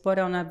places, but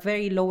on a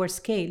very lower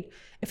scale.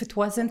 If it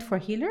wasn't for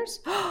healers,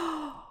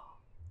 a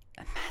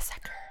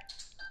massacre.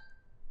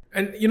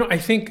 And, I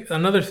think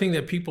another thing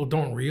that people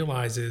don't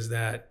realize is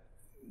that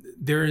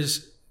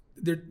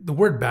the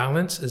word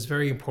balance is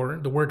very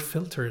important. The word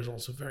filter is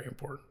also very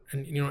important.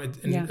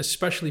 And,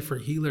 especially for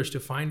healers to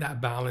find that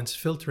balance,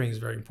 filtering is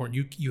very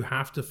important. You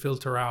have to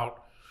filter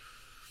out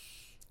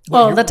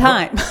all the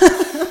time.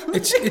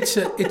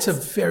 It's a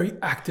very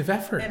active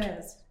effort. It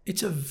is.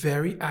 It's a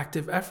very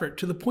active effort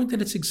to the point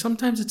that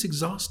sometimes it's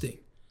exhausting.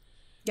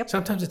 Yep.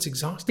 Sometimes it's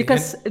exhausting.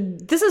 Because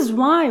this is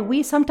why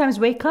we sometimes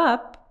wake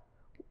up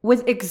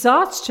with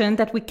exhaustion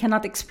that we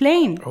cannot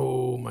explain.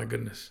 Oh my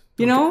goodness.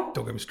 Don't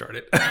get me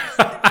started.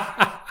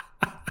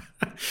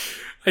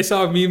 I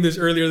saw a meme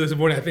earlier this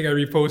morning. I think I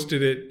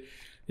reposted it.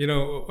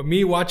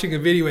 Me watching a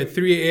video at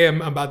 3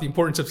 a.m. about the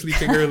importance of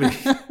sleeping early.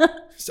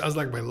 Sounds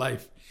like my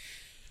life.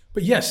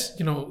 But yes,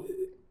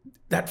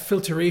 that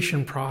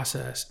filtration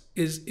process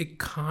is a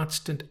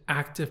constant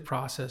active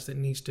process that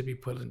needs to be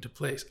put into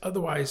place.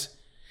 Otherwise,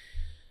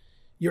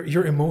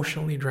 you're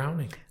emotionally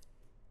drowning.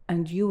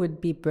 And you would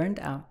be burned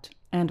out.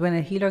 And when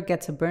a healer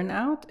gets a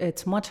burnout,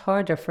 it's much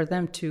harder for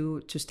them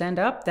to stand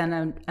up than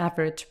an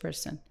average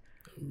person.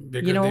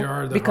 Bigger You know, they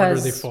are, the because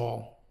harder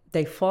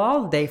they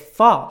fall. They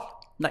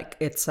fall. Like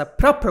it's a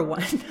proper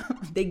one.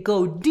 They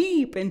go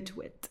deep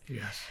into it.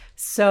 Yes.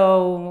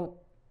 So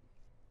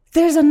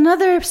there's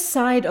another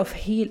side of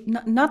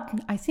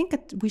I think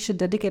we should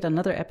dedicate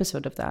another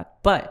episode of that.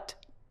 But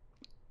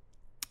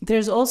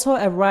there's also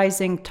a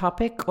rising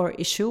topic or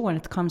issue when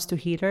it comes to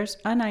healers.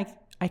 And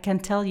I can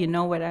tell you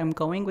know where I'm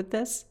going with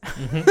this.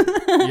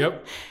 Mm-hmm.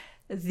 Yep.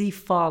 The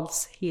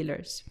false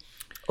healers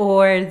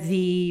or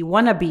the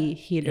wannabe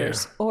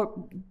healers. Yeah.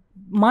 Or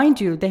mind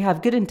you, they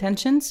have good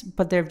intentions,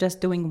 but they're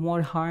just doing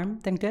more harm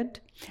than good.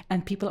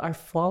 And people are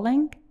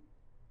falling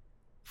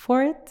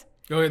for it.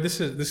 Oh, this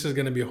is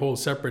going to be a whole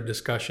separate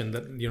discussion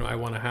that I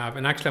want to have.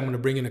 And actually, I'm going to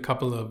bring in a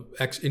couple of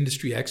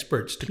industry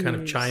experts to kind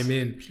of chime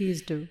in.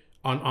 Please do.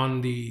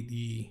 On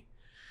the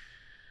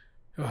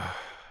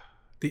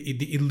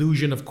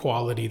illusion of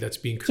quality that's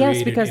being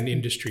created in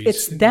industries.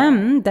 It's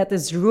them that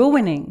is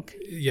ruining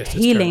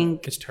healing.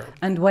 It's terrible.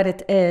 And what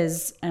it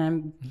is.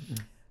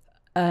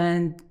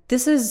 And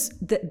this is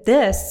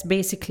this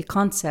basically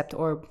concept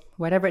or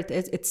whatever it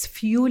is, it's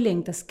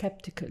fueling the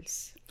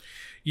skepticals.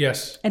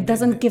 Yes. It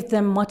doesn't give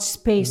them much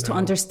space to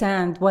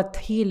understand what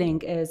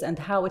healing is and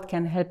how it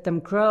can help them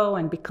grow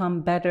and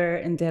become better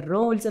in their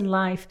roles in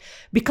life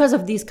because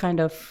of these kind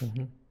of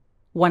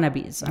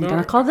wannabes. I'm going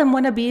to call them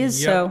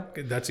wannabes. Yeah, so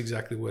that's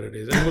exactly what it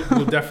is. And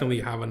we'll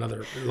definitely have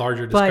another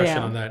larger discussion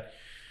on that.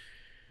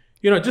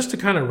 Just to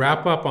kind of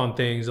wrap up on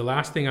things, the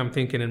last thing I'm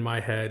thinking in my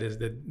head is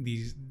that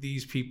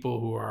these people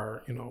who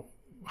are,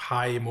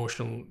 high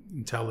emotional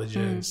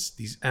intelligence,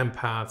 these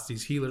empaths,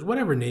 these healers,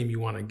 whatever name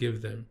you want to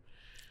give them,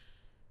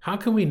 how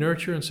can we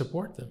nurture and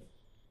support them?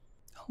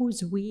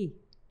 Who's we?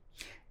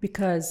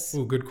 Because...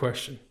 Oh, good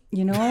question.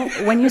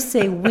 When you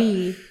say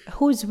we,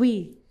 who's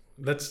we?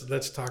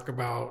 Let's talk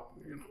about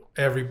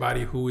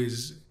everybody who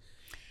is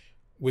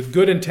with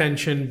good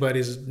intention but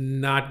is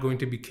not going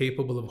to be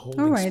capable of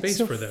holding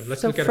space for them.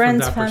 Let's look at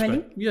friends, it from that family?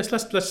 perspective.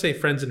 Yes, let's say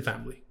friends and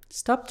family.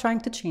 Stop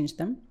trying to change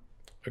them.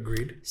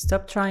 Agreed.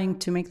 Stop trying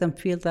to make them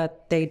feel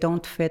that they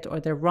don't fit or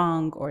they're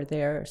wrong or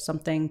they're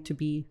something to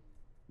be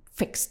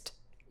fixed.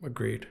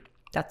 Agreed.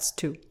 That's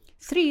 2.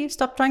 3,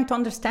 stop trying to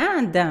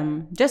understand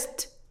them.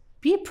 Just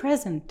be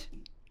present.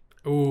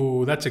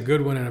 Oh, that's a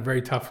good one and a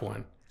very tough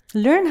one.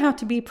 Learn how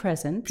to be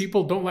present.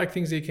 People don't like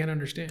things they can't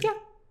understand. Yeah.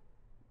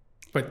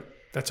 But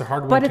that's a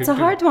hard one But it's a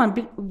hard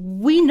one.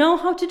 We know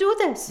how to do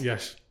this.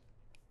 Yes.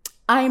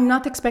 I'm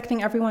not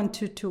expecting everyone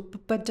to,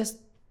 but just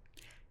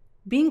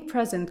being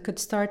present could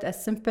start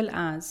as simple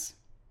as,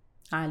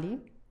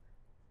 Ali,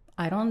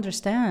 I don't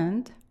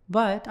understand,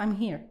 but I'm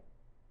here.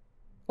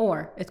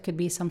 Or it could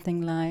be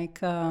something like,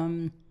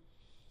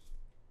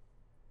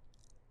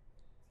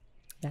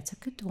 that's a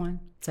good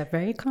one. It's a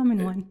very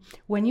common one.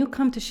 When you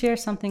come to share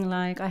something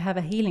like, I have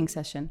a healing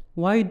session.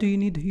 Why do you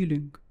need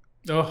healing?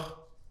 Oh.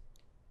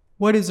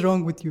 What is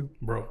wrong with you?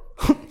 Bro.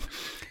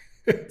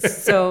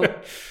 So,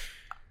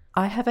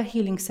 I have a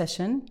healing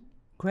session.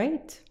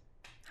 Great.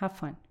 Have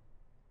fun.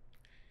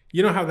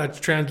 You know how that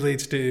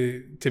translates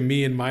to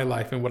me in my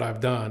life and what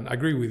I've done. I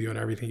agree with you on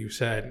everything you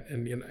said.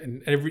 And,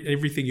 and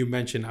everything you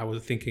mentioned, I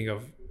was thinking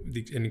of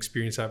an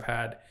experience I've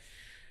had.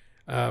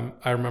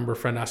 I remember a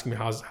friend asking me,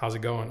 how's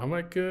it going? I'm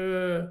like,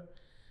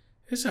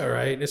 it's all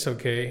right. It's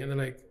okay. And they're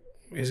like,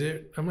 is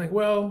it? I'm like,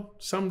 well,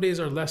 some days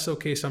are less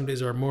okay. Some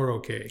days are more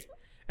okay.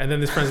 And then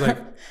this friend's like,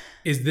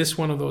 is this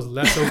one of those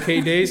less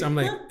okay days? I'm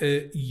like,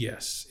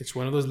 yes, it's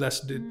one of those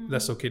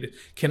less okay days.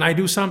 Can I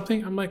do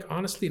something? I'm like,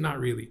 honestly, not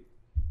really.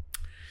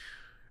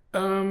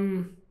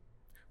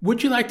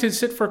 Would you like to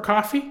sit for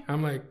coffee?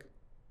 I'm like,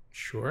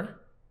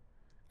 sure.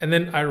 And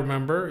then I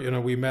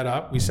remember, we met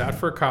up, we sat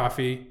for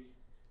coffee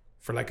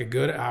for like a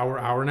good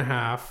hour and a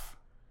half.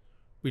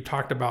 We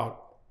talked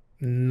about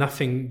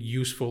nothing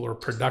useful or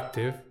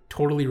productive,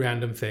 totally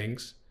random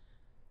things.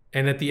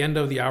 And at the end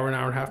of the hour and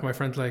a half, my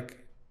friend's like,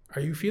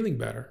 are you feeling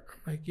better?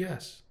 I'm like,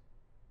 yes.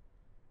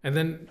 And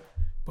then,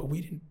 but we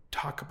didn't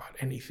talk about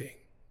anything.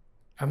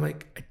 I'm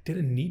like, I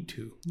didn't need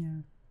to. Yeah.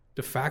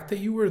 The fact that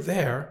you were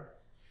there,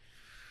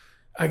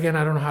 again,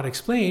 I don't know how to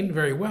explain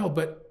very well,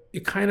 but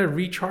it kind of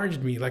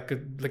recharged me like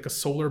a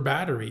solar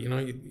battery.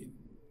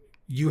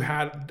 You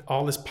had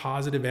all this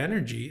positive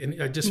energy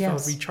and I just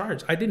felt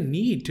recharged. I didn't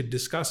need to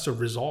discuss or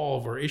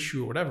resolve or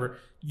issue or whatever.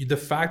 The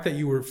fact that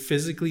you were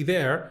physically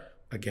there,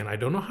 again, I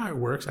don't know how it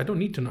works. I don't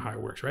need to know how it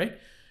works, right?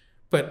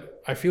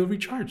 But I feel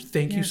recharged.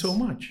 Thank you so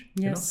much.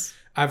 Yes.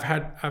 I've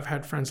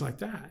had friends like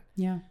that.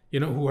 Yeah.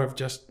 Who have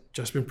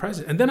just been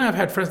present. And then I've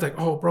had friends like,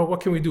 oh, bro,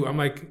 what can we do? I'm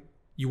like,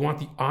 you want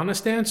the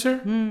honest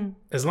answer?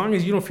 As long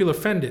as you don't feel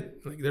offended.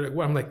 They're like,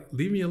 well, I'm like,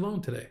 leave me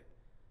alone today.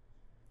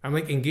 I'm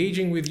like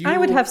engaging with you. I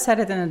would have said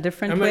it in a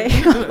different way.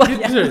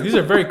 These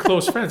are very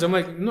close friends. I'm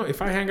like, no,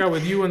 if I hang out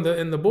with you and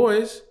the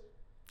boys,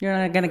 you're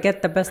not gonna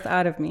get the best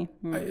out of me.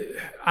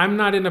 I'm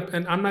not in a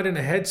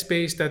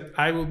headspace that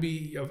I will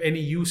be of any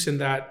use in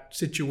that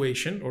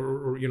situation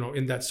or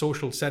in that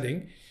social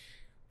setting.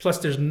 plus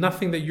there's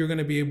nothing that you're going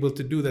to be able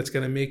to do that's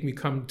going to make me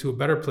come to a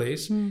better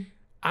place.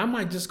 I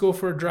might just go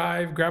for a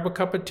drive, grab a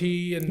cup of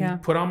tea,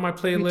 and put on my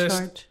playlist.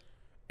 Recharge.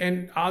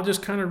 And I'll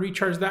just kind of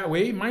recharge that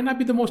way. It might not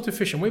be the most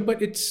efficient way,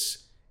 but it's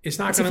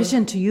not going to...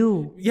 efficient to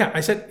you. Yeah,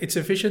 I said it's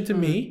efficient to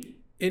me.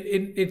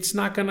 It's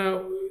not going to...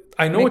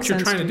 I know what you're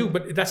trying to do,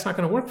 but that's not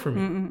going to work for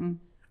me.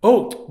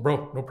 Oh,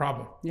 bro, no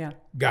problem. Yeah.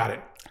 Got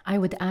it. I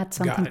would add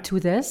something to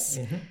this.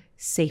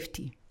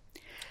 Safety.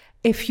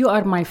 If you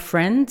are my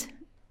friend,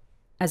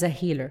 as a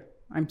healer,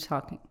 I'm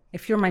talking.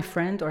 If you're my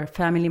friend or a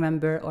family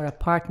member or a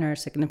partner,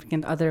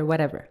 significant other,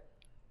 whatever,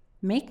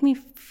 make me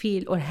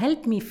feel or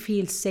help me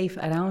feel safe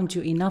around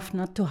you enough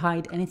not to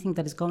hide anything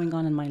that is going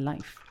on in my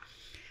life.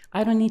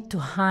 I don't need to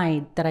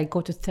hide that I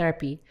go to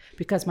therapy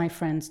because my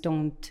friends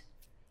don't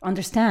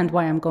understand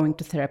why I'm going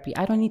to therapy.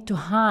 I don't need to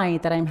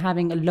hide that I'm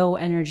having a low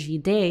energy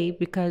day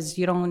because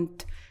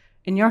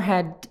in your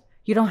head,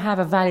 you don't have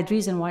a valid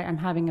reason why I'm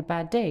having a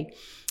bad day.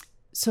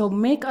 So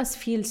make us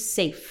feel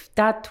safe.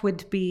 That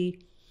would be...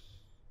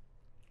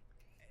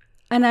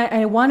 And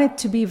I wanted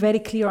to be very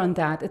clear on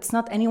that. It's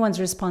not anyone's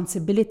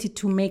responsibility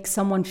to make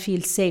someone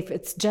feel safe.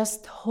 It's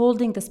just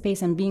holding the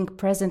space and being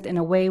present in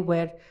a way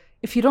where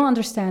if you don't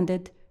understand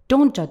it,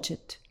 don't judge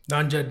it.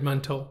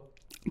 Non-judgmental.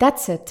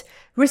 That's it.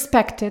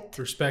 Respect it.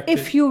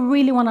 If you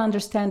really want to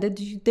understand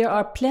it, there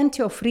are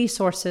plenty of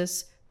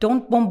resources.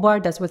 Don't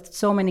bombard us with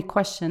so many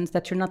questions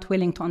that you're not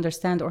willing to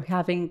understand or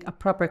having a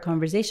proper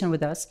conversation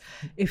with us.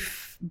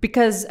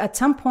 Because at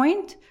some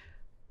point,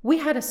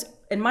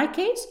 in my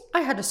case,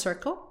 I had a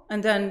circle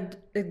and then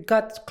it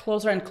got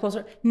closer and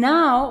closer.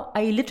 Now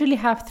I literally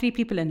have 3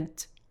 people in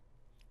it.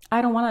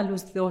 I don't want to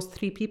lose those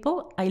 3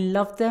 people. I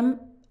love them.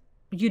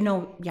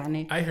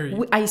 Yani, I hear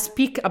you. I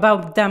speak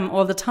about them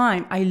all the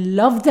time. I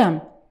love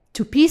them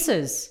to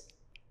pieces.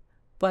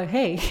 But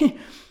hey,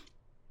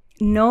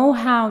 know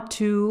how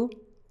to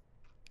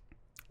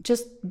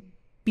just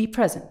be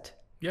present.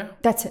 Yeah.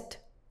 That's it.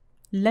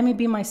 Let me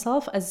be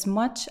myself as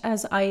much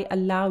as I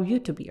allow you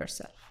to be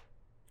yourself.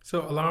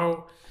 So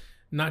allow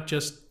not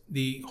just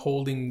the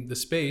holding the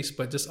space,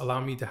 but just allow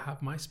me to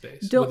have my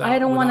space. I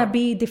don't want to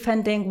be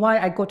defending why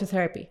I go to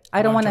therapy.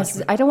 I don't want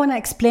to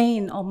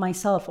explain of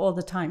myself all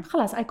the time.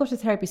 Khalas, I go to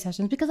therapy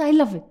sessions because I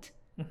love it.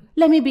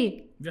 Let me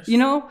be. Yes.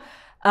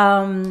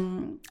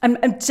 I'm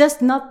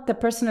just not the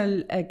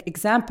personal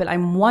example.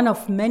 I'm one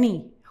of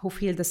many who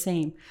feel the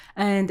same.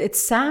 And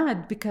it's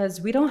sad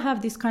because we don't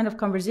have these kind of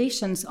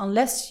conversations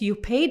unless you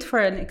paid for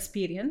an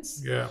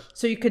experience. Yeah.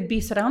 So you could be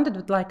surrounded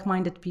with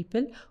like-minded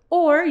people,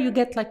 or you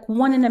get like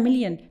 1 in a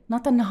million,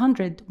 not in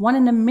 100, 1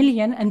 in a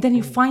million, and then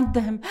you find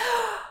them,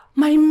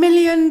 my $1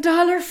 million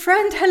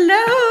friend,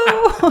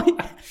 hello.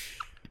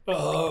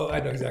 Oh,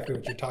 I know exactly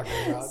what you're talking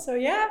about. So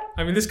yeah.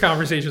 I mean, this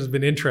conversation has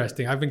been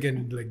interesting. I've been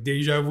getting like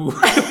deja vu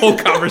the whole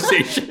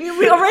conversation.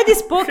 We already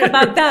spoke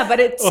about that, but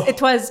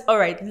it was, all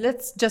right,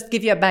 let's just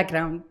give you a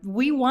background.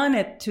 We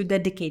wanted to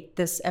dedicate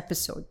this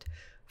episode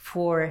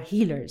for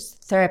healers,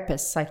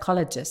 therapists,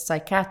 psychologists,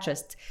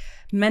 psychiatrists,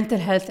 mental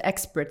health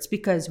experts,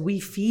 because we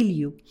feel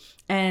you.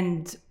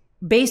 And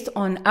based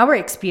on our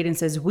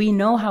experiences, we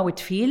know how it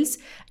feels,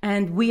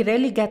 and we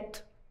really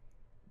get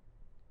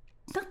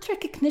not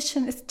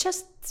recognition. It's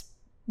just,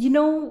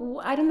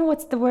 I don't know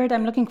what's the word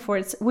I'm looking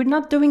for. We're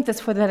not doing this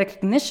for the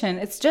recognition.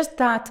 It's just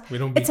that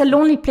it's a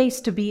lonely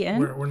place to be in.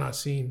 We're not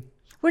seen.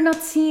 We're not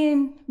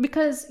seen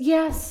because,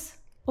 yes,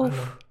 we're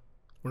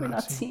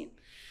not seen.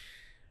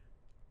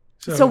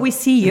 So we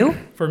see you.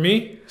 For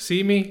me,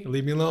 see me,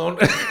 leave me alone.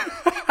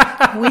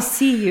 We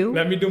see you.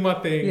 Let me do my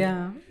thing.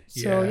 Yeah.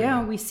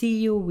 So we see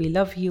you, we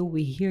love you,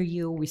 we hear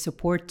you, we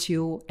support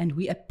you, and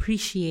we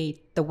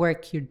appreciate the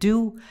work you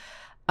do.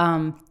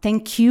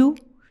 Thank you.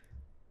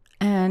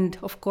 And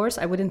of course,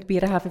 I wouldn't be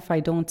Rahaf if I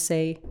don't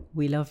say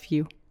we love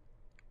you.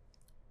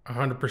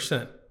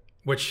 100%.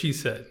 What she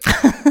said.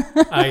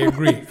 I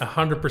agree.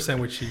 100%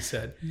 what she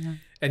said. Yeah.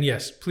 And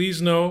yes,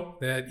 please know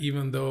that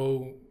even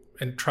though,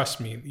 and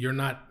trust me,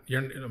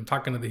 I'm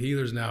talking to the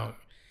healers now,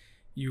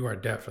 you are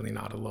definitely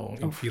not alone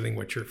in feeling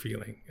what you're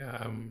feeling.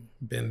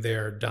 Been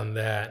there, done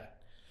that.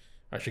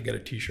 I should get a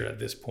t-shirt at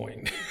this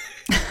point.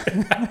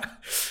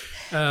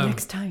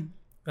 Next time.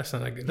 That's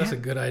a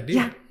good idea.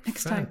 Yeah,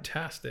 next time.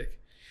 Fantastic.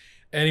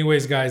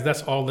 Anyways, guys,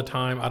 that's all the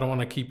time. I don't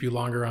want to keep you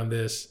longer on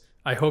this.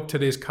 I hope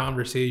today's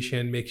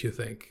conversation makes you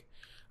think.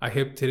 I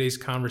hope today's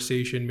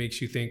conversation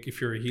makes you think,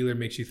 if you're a healer,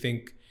 makes you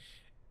think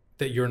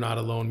that you're not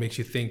alone, makes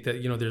you think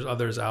that, there's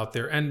others out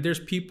there. And there's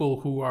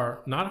people who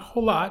are, not a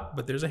whole lot,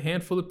 but there's a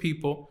handful of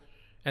people.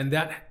 And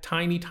that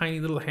tiny, tiny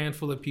little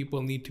handful of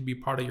people need to be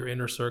part of your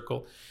inner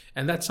circle.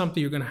 And that's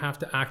something you're going to have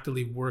to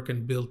actively work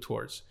and build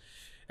towards.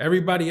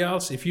 Everybody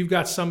else, if you've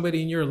got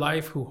somebody in your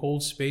life who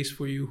holds space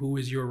for you, who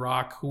is your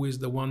rock, who is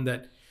the one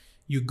that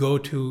you go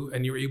to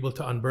and you're able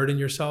to unburden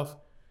yourself,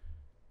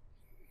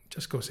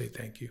 just go say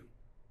thank you.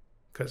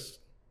 Because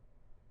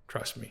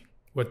trust me,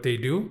 what they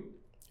do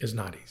is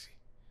not easy.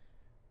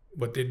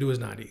 What they do is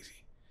not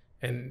easy.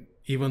 And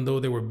even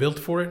though they were built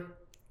for it,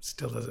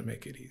 still doesn't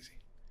make it easy.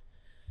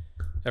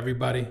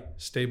 Everybody,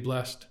 stay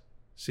blessed.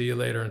 See you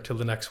later until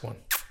the next one.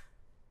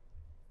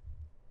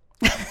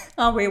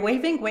 Oh, we're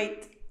waving.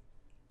 Wait.